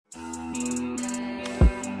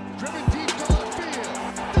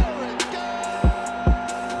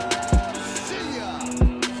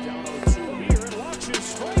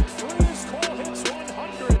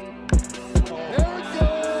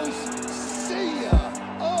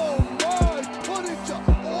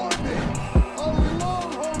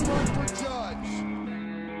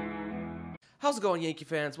How's it going, Yankee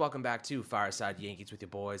fans? Welcome back to Fireside Yankees with your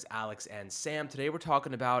boys, Alex and Sam. Today we're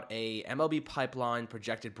talking about a MLB Pipeline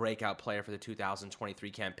projected breakout player for the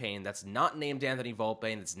 2023 campaign that's not named Anthony Volpe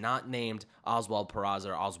and it's not named Oswald Peraza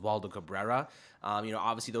or Oswaldo Cabrera.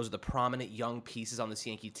 Obviously those are the prominent young pieces on this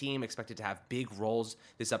Yankee team expected to have big roles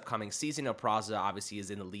this upcoming season. Peraza obviously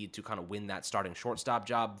is in the lead to kind of win that starting shortstop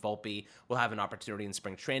job. Volpe will have an opportunity in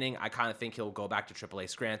spring training. I kind of think he'll go back to AAA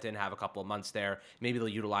Scranton, have a couple of months there. Maybe they'll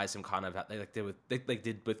utilize him kind of like they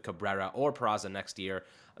did with Cabrera or Peraza next year.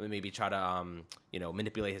 I mean, maybe try to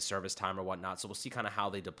manipulate his service time or whatnot. So we'll see kind of how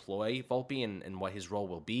they deploy Volpe and what his role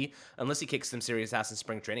will be, unless he kicks some serious ass in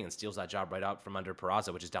spring training and steals that job right out from under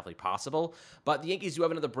Peraza, which is definitely possible. But the Yankees do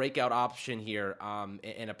have another breakout option here,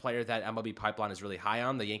 and a player that MLB Pipeline is really high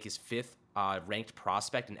on. The Yankees' fifth ranked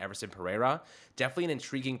prospect in Everson Pereira. Definitely an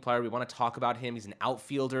intriguing player. We want to talk about him. He's an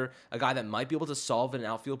outfielder, a guy that might be able to solve an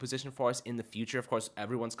outfield position for us in the future. Of course,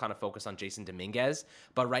 everyone's kind of focused on Jason Dominguez,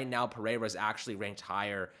 but right now Pereira is actually ranked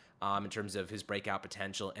higher in terms of his breakout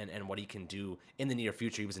potential and what he can do in the near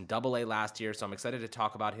future. He was in Double-A last year, so I'm excited to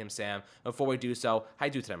talk about him, Sam. Before we do so, how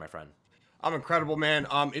you do today, my friend? I'm incredible, man.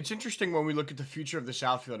 It's interesting when we look at the future of this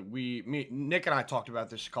outfield. Nick and I talked about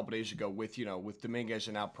this a couple days ago with Dominguez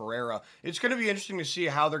and now Pereira. It's going to be interesting to see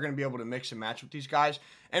how they're going to be able to mix and match with these guys.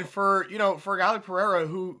 And for a guy like Pereira,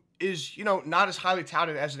 who is, not as highly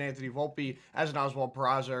touted as an Anthony Volpe, as an Oswald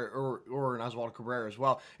Peraza, or an Oswaldo Cabrera as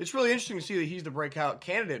well. It's really interesting to see that he's the breakout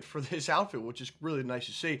candidate for this outfit, which is really nice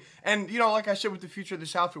to see. And, like I said, with the future of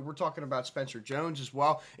this outfit, we're talking about Spencer Jones as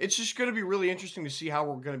well. It's just going to be really interesting to see how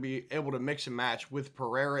we're going to be able to mix and match with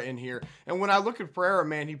Pereira in here. And when I look at Pereira,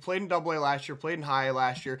 man, he played in Double-A last year, played in High-A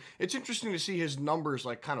last year. It's interesting to see his numbers,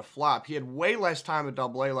 kind of flop. He had way less time at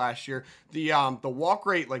Double-A last year. The walk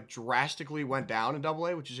rate, drastically went down in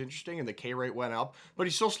Double-A, which is interesting, and the K rate went up, but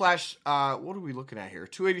he still slashed, what are we looking at here?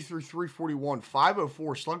 283, 341,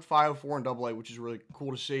 504, slugged 504 in Double-A, which is really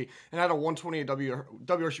cool to see, and had a 128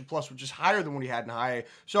 WRC plus, which is higher than what he had in High-A.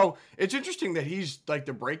 So it's interesting that he's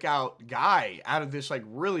the breakout guy out of this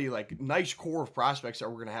really nice core of prospects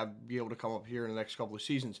that we're going to be able to come up here in the next couple of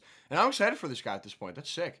seasons. And I'm excited for this guy at this point.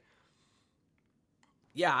 That's sick.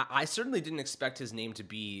 Yeah, I certainly didn't expect his name to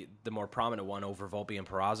be the more prominent one over Volpe and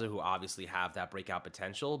Peraza, who obviously have that breakout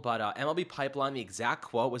potential. But MLB Pipeline, the exact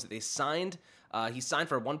quote was that he signed for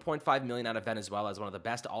 $1.5 million out of Venezuela as one of the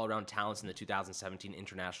best all-around talents in the 2017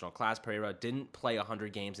 international class. Pereira didn't play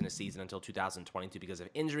 100 games in a season until 2022 because of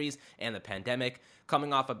injuries and the pandemic.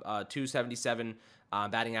 Coming off a 277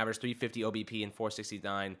 batting average, 350 OBP, and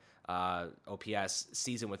 469 OPS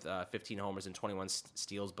season with 15 homers and 21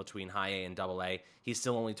 steals between High-A and Double-A. He's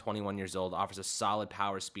still only 21 years old, offers a solid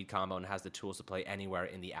power-speed combo, and has the tools to play anywhere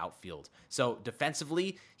in the outfield. So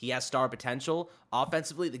defensively, he has star potential.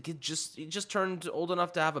 Offensively, the kid just turned old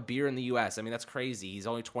enough to have a beer in the U.S. I mean, that's crazy. He's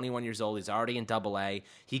only 21 years old. He's already in Double-A.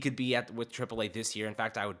 He could be with Triple-A this year. In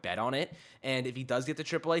fact, I would bet on it. And if he does get to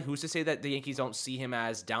Triple-A, who's to say that the Yankees don't see him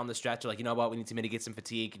as down the stretch? Or we need to mitigate some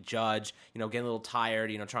fatigue. Judge, getting a little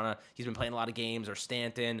tired, he's been playing a lot of games, or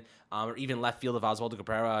Stanton, or even left field of Oswaldo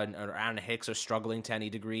Cabrera or Aaron Hicks are struggling to any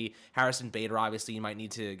degree. Harrison Bader, obviously, you might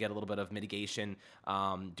need to get a little bit of mitigation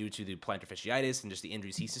due to the plantar fasciitis and just the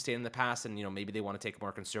injuries he sustained in the past. And, maybe they want to take a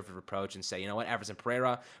more conservative approach and say, Everson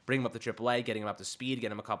Pereira, bring him up to AAA, getting him up to speed,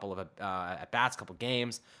 get him a couple of at-bats, a couple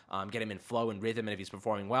games, get him in flow and rhythm. And if he's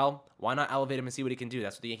performing well, why not elevate him and see what he can do?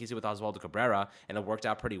 That's what the Yankees did with Oswaldo Cabrera, and it worked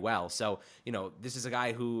out pretty well. So, this is a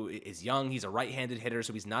guy who is young. He's a right-handed hitter,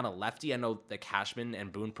 so he's not a lefty. I know that Cashman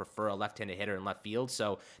and Boone prefer a left-handed hitter in left field,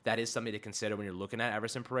 so that is something to consider when you're looking at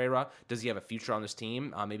Everson Pereira. Does he have a future on this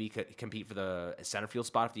team? Maybe he could compete for the center field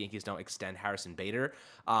spot if the Yankees don't extend Harrison Bader.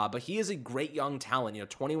 But he is a great young talent,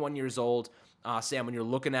 21 years old. Sam, when you're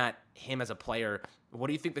looking at him as a player, what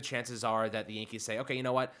do you think the chances are that the Yankees say, okay, you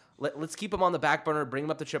know what, let's keep him on the back burner, bring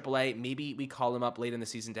him up to AAA, maybe we call him up late in the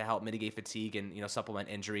season to help mitigate fatigue and, supplement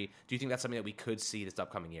injury? Do you think that's something that we could see this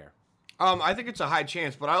upcoming year? I think it's a high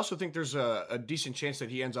chance, but I also think there's a decent chance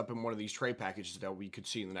that he ends up in one of these trade packages that we could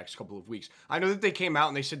see in the next couple of weeks. I know that they came out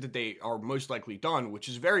and they said that they are most likely done, which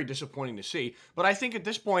is very disappointing to see. But I think at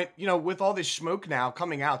this point, with all this smoke now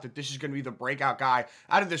coming out that this is going to be the breakout guy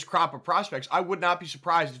out of this crop of prospects, I would not be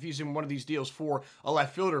surprised if he's in one of these deals for a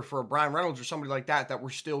left fielder, for a Brian Reynolds or somebody like that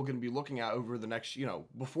we're still going to be looking at over the next,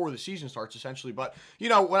 before the season starts, essentially. But,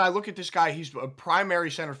 when I look at this guy, he's a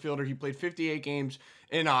primary center fielder. He played 58 games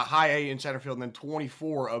in high A in center field, and then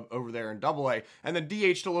 24 over there in double A. And then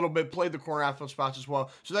DH'd a little bit, played the corner outfield spots as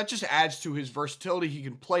well. So that just adds to his versatility. He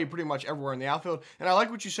can play pretty much everywhere in the outfield. And I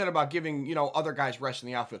like what you said about giving, other guys rest in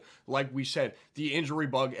the outfield. Like we said, the injury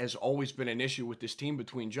bug has always been an issue with this team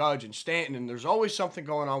between Judge and Stanton, and there's always something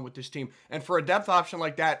going on with this team. And for a depth option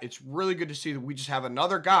like that, it's really good to see that we just have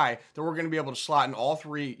another guy that we're going to be able to slot in all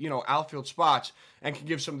three, outfield spots, and can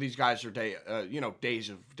give some of these guys their days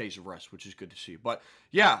of rest, which is good to see. But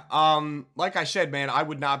yeah, like I said, man, I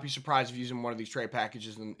would not be surprised if he's in one of these trade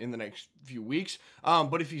packages in the next few weeks.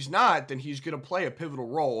 But if he's not, then he's going to play a pivotal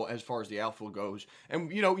role as far as the outfield goes.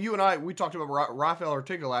 And you and I, we talked about Rafael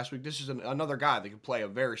Ortega last week. This is another guy that can play a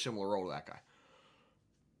very similar role to that guy.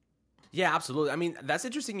 Yeah, absolutely. I mean, that's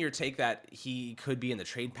interesting, your take that he could be in the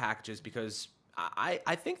trade packages, because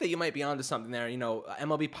I think that you might be onto something there.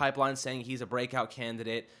 MLB Pipeline saying he's a breakout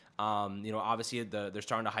candidate. Obviously they're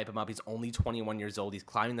starting to hype him up. He's only 21 years old. He's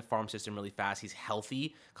climbing the farm system really fast. He's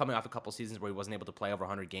healthy, coming off a couple seasons where he wasn't able to play over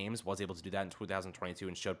 100 games, was able to do that in 2022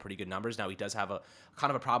 and showed pretty good numbers. Now he does have a kind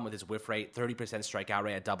of a problem with his whiff rate, 30% strikeout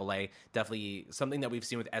rate at double A. Definitely something that we've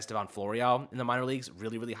seen with Esteban Florial in the minor leagues,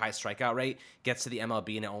 really, really high strikeout rate, gets to the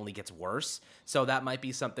MLB and it only gets worse. So that might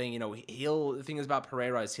be something, the thing is about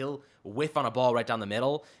Pereira is he'll whiff on a ball right down the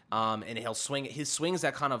middle, and he'll swing. His swings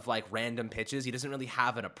at kind of like random pitches. He doesn't really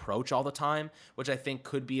have an approach all the time, which I think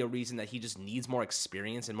could be a reason that he just needs more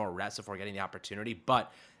experience and more reps before getting the opportunity.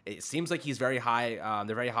 But it seems like he's very high.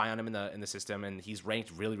 They're very high on him in the system, and he's ranked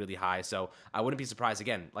really, really high. So I wouldn't be surprised.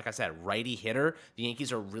 Again, like I said, righty hitter. The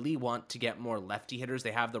Yankees really want to get more lefty hitters.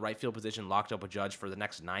 They have the right field position locked up with Judge for the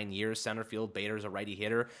next 9 years. Center field, Bader's a righty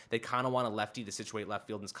hitter. They kind of want a lefty to situate left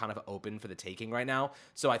field, and it's kind of open for the taking right now.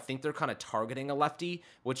 So I think they're kind of targeting a lefty,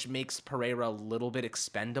 which makes Pereira a little bit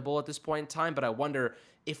expendable at this point in time. But I wonder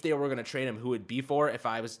if they were going to trade him, who would be for? If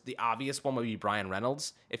I was, the obvious one would be Brian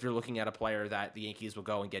Reynolds. If you're looking at a player that the Yankees will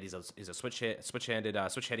go and get, he's a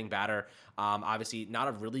switch-hitting batter. Obviously, not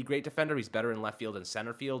a really great defender. He's better in left field and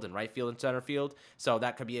center field, and right field and center field. So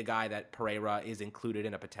that could be a guy that Pereira is included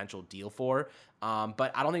in a potential deal for.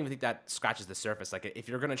 But I don't even think that scratches the surface. Like, if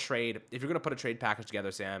you're going to put a trade package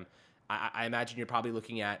together, Sam, I imagine you're probably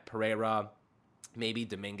looking at Pereira, maybe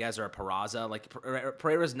Dominguez or Peraza. Like,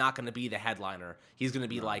 Pereira's not going to be the headliner. He's going to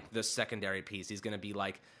be like the secondary piece. He's going to be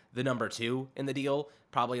like the number 2 in the deal,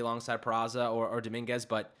 probably alongside Peraza or Dominguez.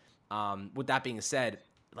 But with that being said,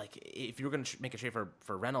 like, if you're going to make a trade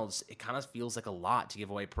for Reynolds, it kind of feels like a lot to give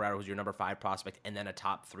away Pereira, who's your number 5 prospect, and then a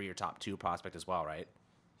top 3 or top 2 prospect as well, right?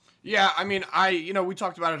 Yeah, I mean, we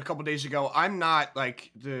talked about it a couple days ago. I'm not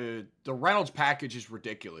like the Reynolds package is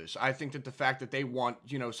ridiculous. I think that the fact that they want,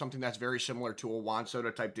 something that's very similar to a Juan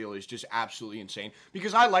Soto type deal is just absolutely insane.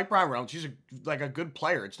 Because I like Brian Reynolds. He's a good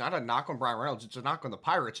player. It's not a knock on Brian Reynolds. It's a knock on the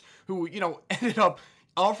Pirates, who, ended up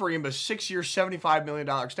offering him a 6-year, $75 million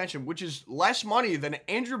extension, which is less money than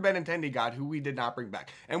Andrew Benintendi got, who we did not bring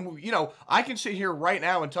back. And, I can sit here right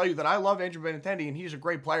now and tell you that I love Andrew Benintendi, and he's a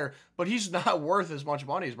great player, but he's not worth as much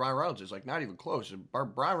money as Brian Reynolds is. Like, not even close.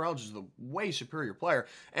 Brian Reynolds is the way superior player.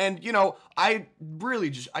 And, I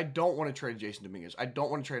really I don't want to trade Jason Dominguez. I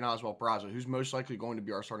don't want to trade Oswald Peraza, who's most likely going to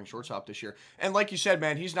be our starting shortstop this year. And like you said,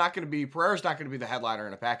 man, Pereira's not going to be the headliner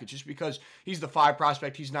in a package just because he's the 5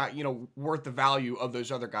 prospect. He's not, worth the value of those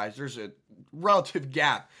other guys. There's a relative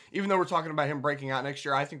gap. Even though we're talking about him breaking out next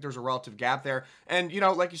year, I think there's a relative gap there. And,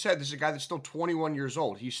 like you said, this is a guy that's still 21 years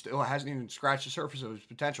old. He still hasn't even scratched the surface of his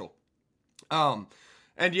potential.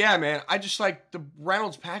 And yeah, man, I just like the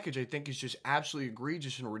Reynolds package, I think, is just absolutely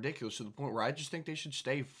egregious and ridiculous to the point where I just think they should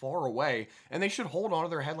stay far away and they should hold on to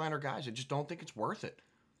their headliner guys. I just don't think it's worth it.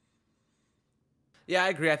 Yeah, I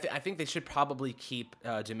agree. I think they should probably keep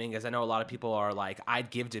Dominguez. I know a lot of people are like, I'd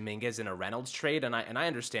give Dominguez in a Reynolds trade, and I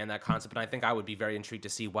understand that concept, and I think I would be very intrigued to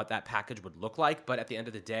see what that package would look like. But at the end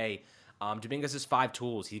of the day, Dominguez has 5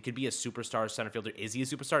 tools. He could be a superstar center fielder. Is he a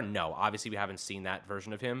superstar? No. Obviously, we haven't seen that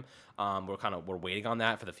version of him. We're waiting on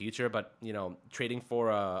that for the future. But, trading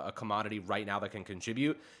for a commodity right now that can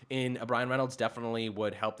contribute in a Brian Reynolds definitely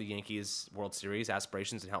would help the Yankees' World Series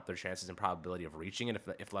aspirations and help their chances and probability of reaching it,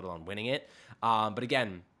 if let alone winning it. But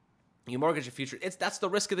again, you mortgage your future. That's the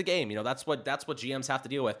risk of the game. That's what GMs have to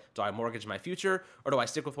deal with. Do I mortgage my future, or do I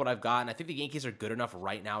stick with what I've got? And I think the Yankees are good enough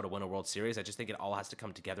right now to win a World Series. I just think it all has to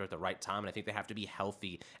come together at the right time, and I think they have to be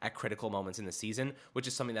healthy at critical moments in the season, which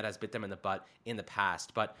is something that has bit them in the butt in the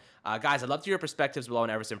past. But guys, I'd love to hear your perspectives below on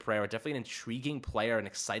Everson Pereira. Definitely an intriguing player, an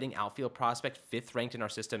exciting outfield prospect, 5th ranked in our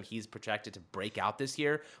system. He's projected to break out this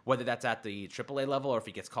year, whether that's at the AAA level or if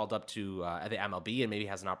he gets called up to the MLB and maybe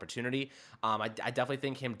has an opportunity. I definitely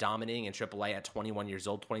think him dominating staying in AAA at 21 years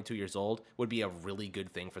old, 22 years old would be a really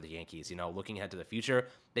good thing for the Yankees. You know, looking ahead to the future,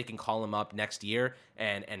 they can call him up next year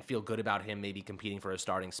and feel good about him maybe competing for a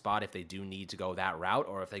starting spot if they do need to go that route,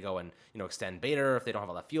 or if they go and, you know, extend Bader, if they don't have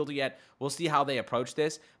a left fielder yet. We'll see how they approach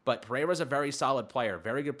this. But Pereira's a very solid player,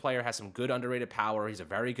 very good player, has some good underrated power. He's a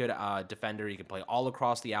very good defender. He can play all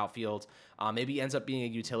across the outfield. Maybe he ends up being a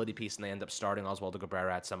utility piece and they end up starting Oswaldo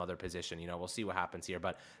Cabrera at some other position. You know, we'll see what happens here.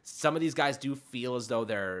 But some of these guys do feel as though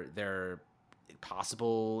they're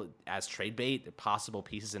possible as trade bait, possible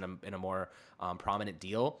pieces in a more prominent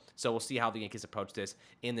deal. So we'll see how the Yankees approach this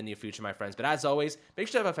in the near future, my friends. But as always, make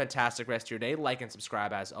sure to have a fantastic rest of your day. Like and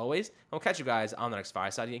subscribe as always. And we'll catch you guys on the next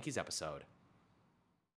Fireside Yankees episode.